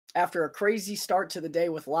After a crazy start to the day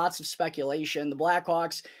with lots of speculation, the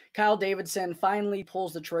Blackhawks, Kyle Davidson finally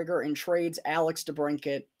pulls the trigger and trades Alex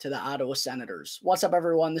DeBrincat to the Ottawa Senators. What's up,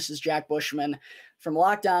 everyone? This is Jack Bushman from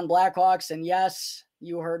On Blackhawks, and yes,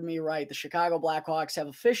 you heard me right. The Chicago Blackhawks have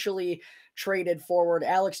officially traded forward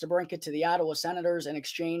Alex DeBrincat to the Ottawa Senators in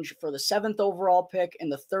exchange for the 7th overall pick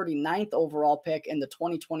and the 39th overall pick in the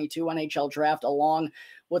 2022 NHL draft, along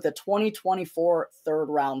with a 2024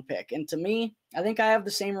 third-round pick. And to me, I think I have the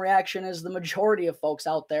same reaction as the majority of folks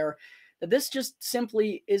out there, that this just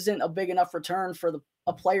simply isn't a big enough return for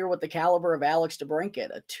a player with the caliber of Alex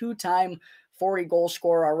DeBrincat, a two-time 40-goal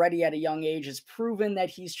scorer already at a young age, has proven that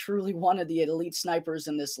he's truly one of the elite snipers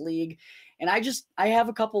in this league. And I have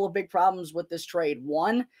a couple of big problems with this trade.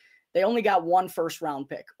 One, they only got one first-round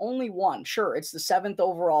pick. Only one. Sure, it's the 7th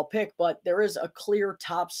overall pick, but there is a clear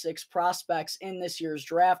top 6 prospects in this year's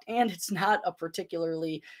draft, and it's not a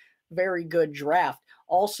particularly very good draft.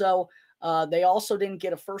 Also, they also didn't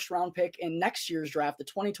get a first-round pick in next year's draft. The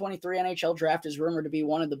 2023 NHL draft is rumored to be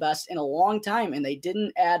one of the best in a long time, and they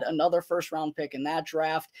didn't add another first-round pick in that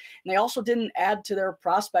draft. And they also didn't add to their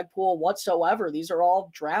prospect pool whatsoever. These are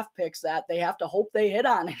all draft picks that they have to hope they hit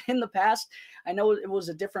on. In the past, I know it was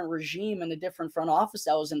a different regime and a different front office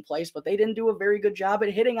that was in place, but they didn't do a very good job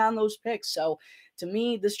at hitting on those picks. So to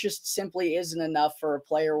me, this just simply isn't enough for a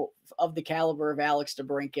player of the caliber of Alex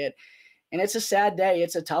DeBrincat. And it's a sad day.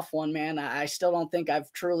 It's a tough one, man. I still don't think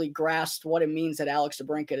I've truly grasped what it means that Alex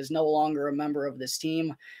DeBrincat is no longer a member of this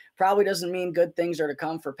team. Probably doesn't mean good things are to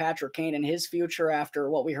come for Patrick Kane and his future after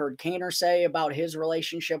what we heard Kaner say about his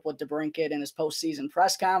relationship with DeBrincat in his postseason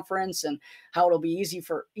press conference, and how it'll be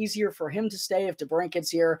easier for him to stay if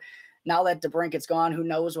DeBrincat's here. Now that DeBrincat's gone, who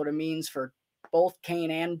knows what it means for both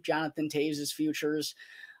Kane and Jonathan Toews' futures.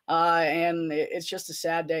 And it's just a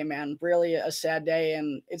sad day, man. Really a sad day.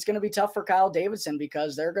 And it's going to be tough for Kyle Davidson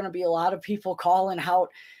because there are going to be a lot of people calling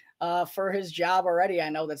out for his job already. I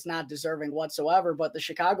know that's not deserving whatsoever, but the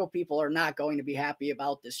Chicago people are not going to be happy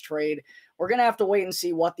about this trade. We're going to have to wait and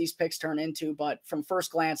see what these picks turn into. But from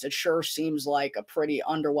first glance, it sure seems like a pretty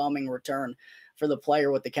underwhelming return for the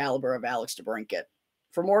player with the caliber of Alex DeBrincat.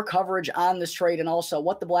 For more coverage on this trade and also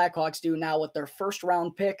what the Blackhawks do now with their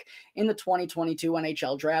first-round pick in the 2022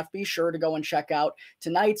 NHL draft, be sure to go and check out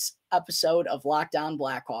tonight's episode of On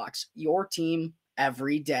Blackhawks, your team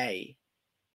every day.